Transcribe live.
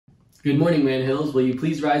Good morning, Man Hills. Will you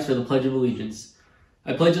please rise for the Pledge of Allegiance?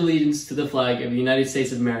 I pledge allegiance to the flag of the United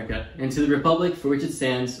States of America and to the republic for which it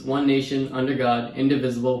stands, one nation, under God,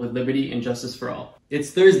 indivisible, with liberty and justice for all. It's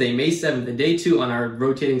Thursday, May 7th, and day 2 on our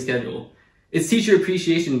rotating schedule. It's Teacher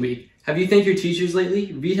Appreciation Week. Have you thanked your teachers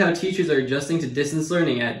lately? Read how teachers are adjusting to distance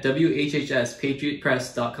learning at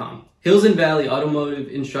WHHSPatriotPress.com. Hills and Valley automotive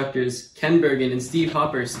instructors Ken Bergen and Steve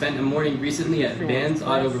Hopper spent a morning recently at Vans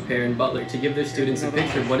Auto Repair in Butler to give their students a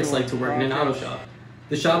picture of what it's like to work in an auto shop.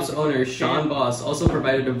 The shop's owner, Sean Boss, also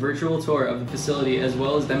provided a virtual tour of the facility as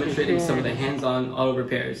well as demonstrating some of the hands-on auto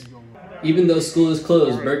repairs. Even though school is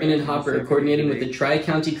closed, Bergen and Hopper are coordinating with the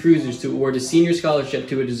Tri-County Cruisers to award a senior scholarship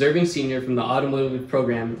to a deserving senior from the automotive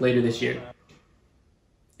program later this year.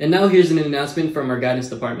 And now here's an announcement from our guidance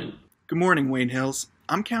department. Good morning, Wayne Hills.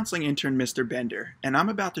 I'm counseling intern Mr. Bender, and I'm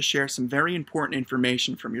about to share some very important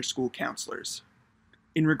information from your school counselors.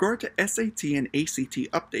 In regard to SAT and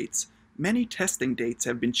ACT updates, many testing dates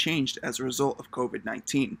have been changed as a result of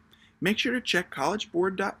COVID-19. Make sure to check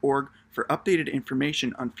collegeboard.org for updated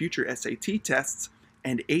information on future SAT tests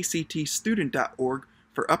and actstudent.org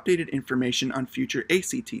for updated information on future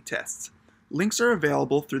ACT tests. Links are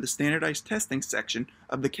available through the standardized testing section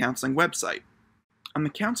of the counseling website. On the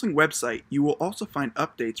counseling website, you will also find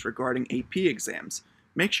updates regarding AP exams.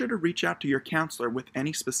 Make sure to reach out to your counselor with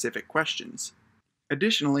any specific questions.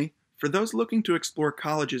 Additionally, for those looking to explore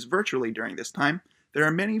colleges virtually during this time, there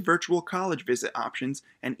are many virtual college visit options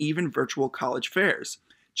and even virtual college fairs.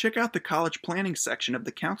 Check out the college planning section of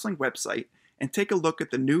the counseling website and take a look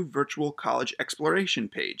at the new virtual college exploration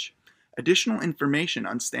page. Additional information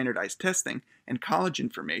on standardized testing and college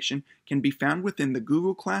information can be found within the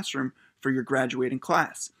Google Classroom for your graduating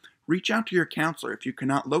class. Reach out to your counselor if you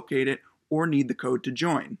cannot locate it or need the code to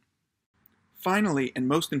join. Finally, and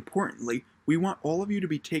most importantly, we want all of you to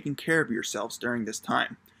be taking care of yourselves during this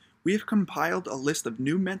time. We have compiled a list of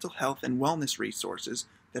new mental health and wellness resources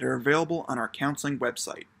that are available on our counseling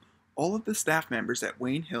website. All of the staff members at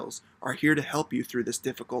Wayne Hills are here to help you through this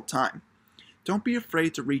difficult time. Don't be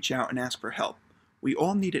afraid to reach out and ask for help. We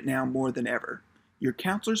all need it now more than ever. Your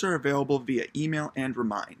counselors are available via email and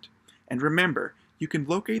Remind. And remember, you can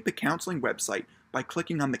locate the counseling website by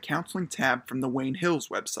clicking on the Counseling tab from the Wayne Hills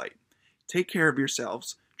website. Take care of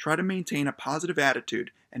yourselves, try to maintain a positive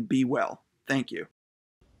attitude, and be well. Thank you.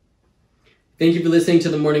 Thank you for listening to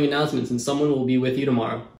the morning announcements, and someone will be with you tomorrow.